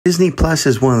Disney Plus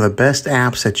is one of the best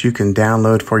apps that you can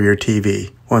download for your TV.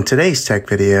 Well, in today's tech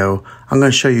video, I'm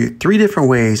going to show you 3 different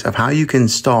ways of how you can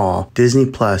install Disney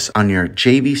Plus on your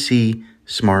JVC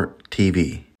smart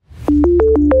TV.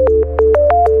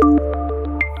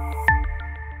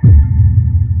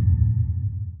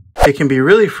 It can be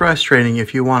really frustrating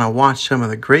if you want to watch some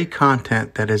of the great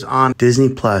content that is on Disney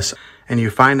Plus and you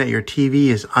find that your TV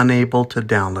is unable to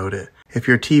download it. If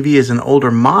your TV is an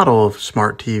older model of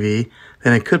smart TV,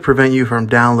 then it could prevent you from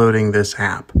downloading this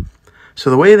app. So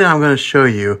the way that I'm going to show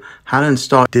you how to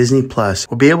install Disney Plus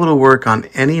will be able to work on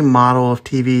any model of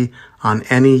TV on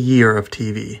any year of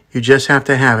TV. You just have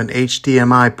to have an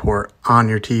HDMI port on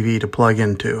your TV to plug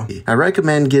into. I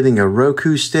recommend getting a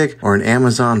Roku stick or an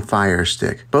Amazon Fire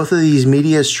Stick. Both of these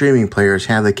media streaming players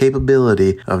have the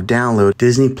capability of download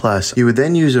Disney Plus. You would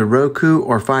then use a Roku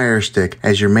or Fire Stick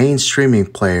as your main streaming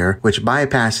player, which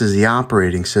bypasses the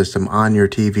operating system on your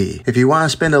TV. If you want to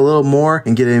spend a little more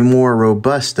and get a more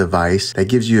robust device that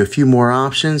gives you a few more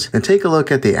options, then take a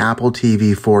look at the Apple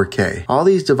TV 4K. All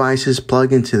these devices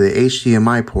plug into the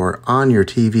HDMI port on your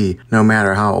TV, no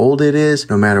matter how old it is,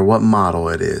 no matter what model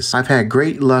it is. I've had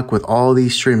great luck with all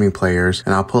these streaming players,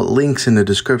 and I'll put links in the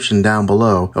description down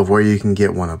below of where you can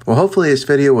get one of them. Well, hopefully this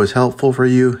video was helpful for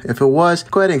you. If it was,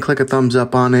 go ahead and click a thumbs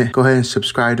up on it. Go ahead and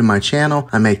subscribe to my channel.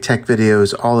 I make tech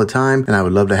videos all the time, and I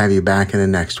would love to have you back in the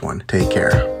next one. Take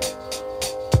care.